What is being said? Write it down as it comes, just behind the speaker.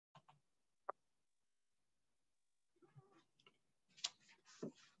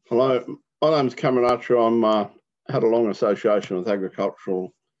Hello, my name's Cameron Archer. I'm had a long association with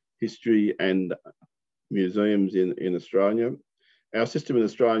agricultural history and museums in Australia. Our system in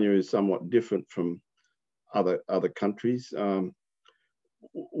Australia is somewhat different from other countries.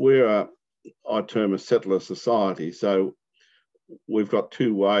 We're I term a settler society, so we've got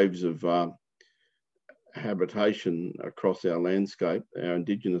two waves of habitation across our landscape: our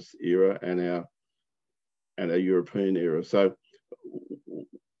Indigenous era and our European era. So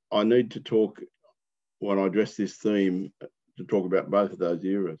I need to talk, when I address this theme, to talk about both of those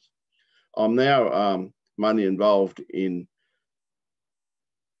eras. I'm now mainly involved in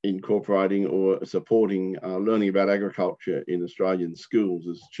incorporating or supporting learning about agriculture in Australian schools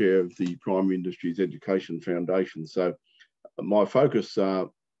as chair of the Primary Industries Education Foundation. So my focus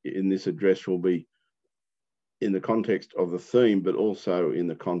in this address will be in the context of the theme, but also in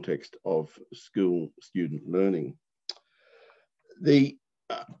the context of school student learning. The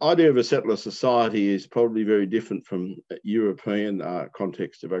idea of a settler society is probably very different from European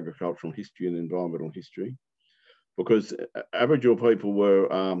context of agricultural history and environmental history, because Aboriginal people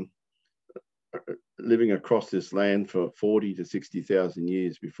were living across this land for 40 to 60,000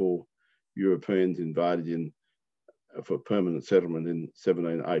 years before Europeans invaded for permanent settlement in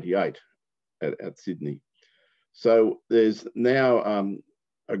 1788 at Sydney. So there's now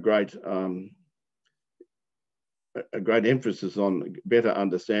a great emphasis on better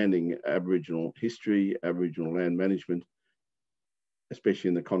understanding Aboriginal history, Aboriginal land management, especially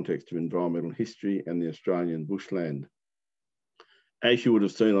in the context of environmental history and the Australian bushland. As you would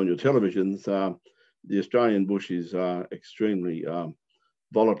have seen on your televisions, the Australian bush is extremely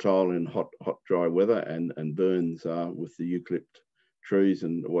volatile in hot, dry weather and burns with the eucalypt trees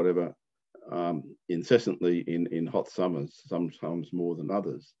and whatever incessantly in hot summers, sometimes more than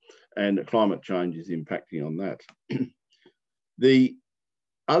others. And climate change is impacting on that. The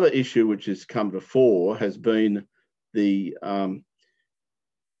other issue which has come to fore has been the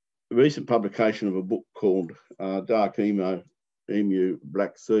recent publication of a book called Dark Emu,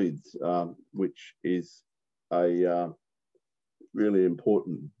 Black Seeds, which is a really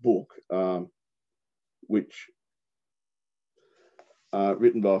important book, which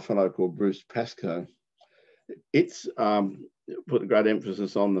written by a fellow called Bruce Pascoe. It's put a great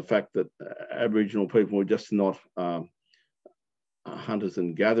emphasis on the fact that Aboriginal people were just not hunters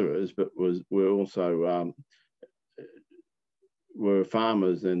and gatherers, but were also were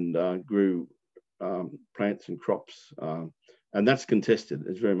farmers and grew plants and crops. And that's contested.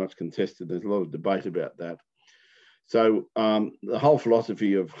 It's very much contested. There's a lot of debate about that. So the whole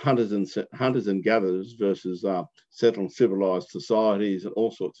philosophy of hunters and gatherers versus settled civilized societies and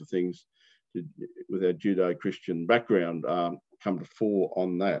all sorts of things with our Judeo-Christian background come to fore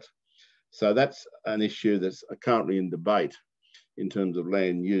on that. So that's an issue that's currently in debate in terms of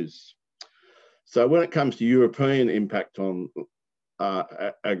land use. So when it comes to European impact on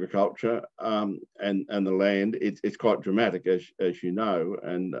agriculture and the land, it's quite dramatic, as you know,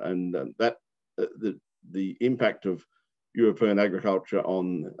 and that the impact of European agriculture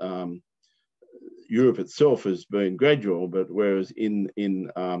on Europe itself has been gradual, but whereas in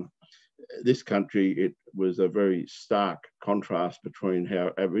this country, it was a very stark contrast between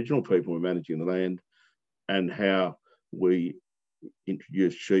how Aboriginal people were managing the land and how we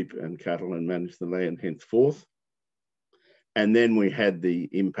introduced sheep and cattle and managed the land henceforth. And then we had the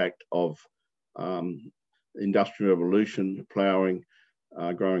impact of industrial revolution, ploughing,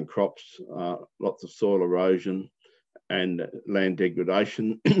 growing crops, lots of soil erosion and land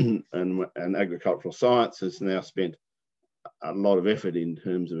degradation, and agricultural science has now spent a lot of effort in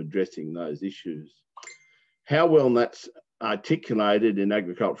terms of addressing those issues. How well that's articulated in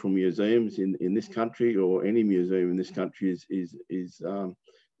agricultural museums in this country, or any museum in this country, is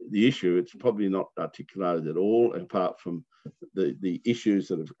the issue. It's probably not articulated at all, apart from the issues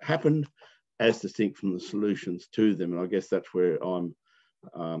that have happened as distinct from the solutions to them. And I guess that's where I'm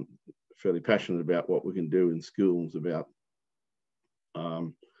fairly passionate about what we can do in schools about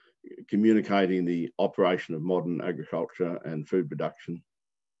communicating the operation of modern agriculture and food production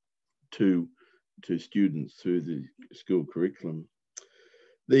to students through the school curriculum.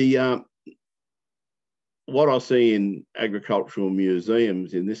 What I see in agricultural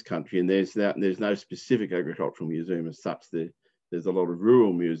museums in this country, and there's no specific agricultural museum as such. There's a lot of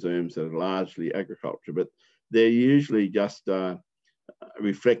rural museums that are largely agriculture, but they're usually just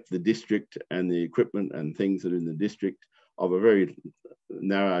reflect the district and the equipment and things that are in the district, of a very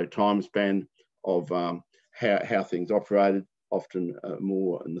narrow time span of how things operated, often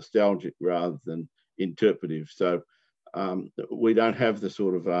more nostalgic rather than interpretive. So we don't have the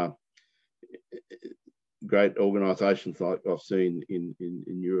sort of great organisations like I've seen in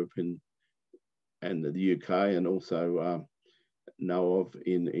Europe and the UK, and also know of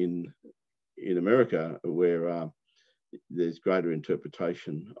in America, where there's greater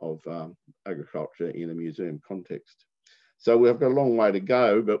interpretation of agriculture in a museum context. So we've got a long way to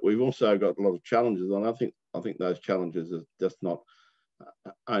go, but we've also got a lot of challenges, and I think those challenges are just not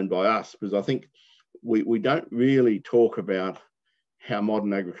owned by us, because I think we don't really talk about how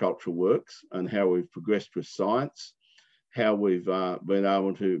modern agriculture works and how we've progressed with science, how we've been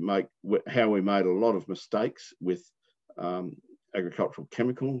able to how we made a lot of mistakes with agricultural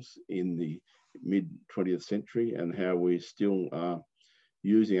chemicals in the mid-20th century, and how we still are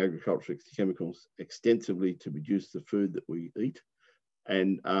using agricultural chemicals extensively to produce the food that we eat,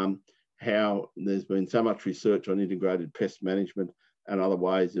 and how there's been so much research on integrated pest management and other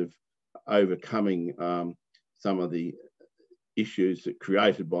ways of overcoming some of the issues that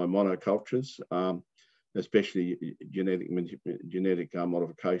created by monocultures, especially genetic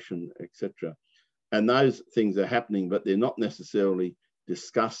modification, etc. And those things are happening, but they're not necessarily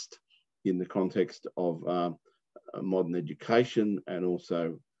discussed in the context of modern education, and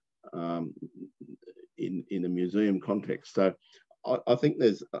also in a museum context. So I think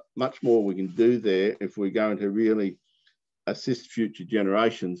there's much more we can do there if we're going to really assist future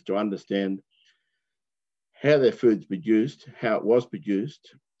generations to understand how their food's produced, how it was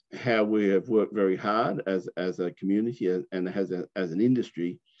produced, how we have worked very hard as a community and as an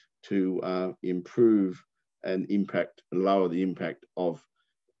industry to improve and lower the impact of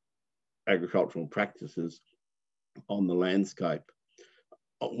agricultural practices on the landscape.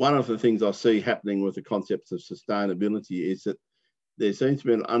 One of the things I see happening with the concepts of sustainability is that there seems to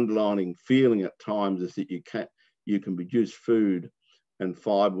be an underlying feeling at times is that you can produce food and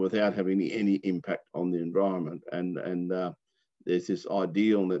fibre without having any impact on the environment, and there's this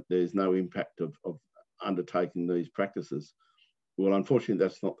ideal that there's no impact of undertaking these practices. Well, unfortunately,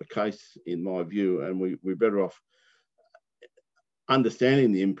 that's not the case in my view, and we're better off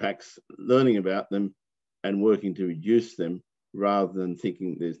understanding the impacts, learning about them, and working to reduce them, rather than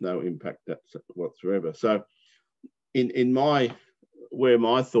thinking there's no impact whatsoever. So where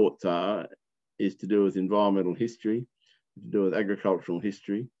my thoughts are is to do with environmental history, to do with agricultural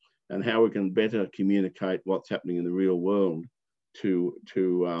history, and how we can better communicate what's happening in the real world to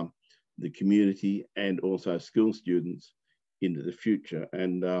the community and also school students into the future.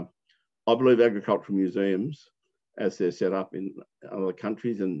 And I believe agricultural museums, as they're set up in other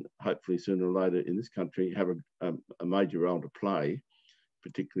countries and hopefully sooner or later in this country, have a major role to play,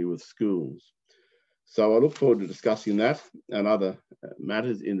 particularly with schools. So I look forward to discussing that and other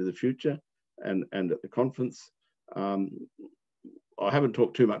matters into the future and at the conference. I haven't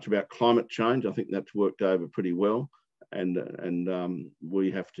talked too much about climate change. I think that's worked over pretty well, and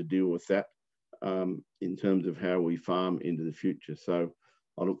we have to deal with that in terms of how we farm into the future. So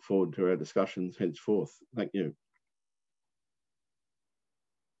I look forward to our discussions henceforth. Thank you.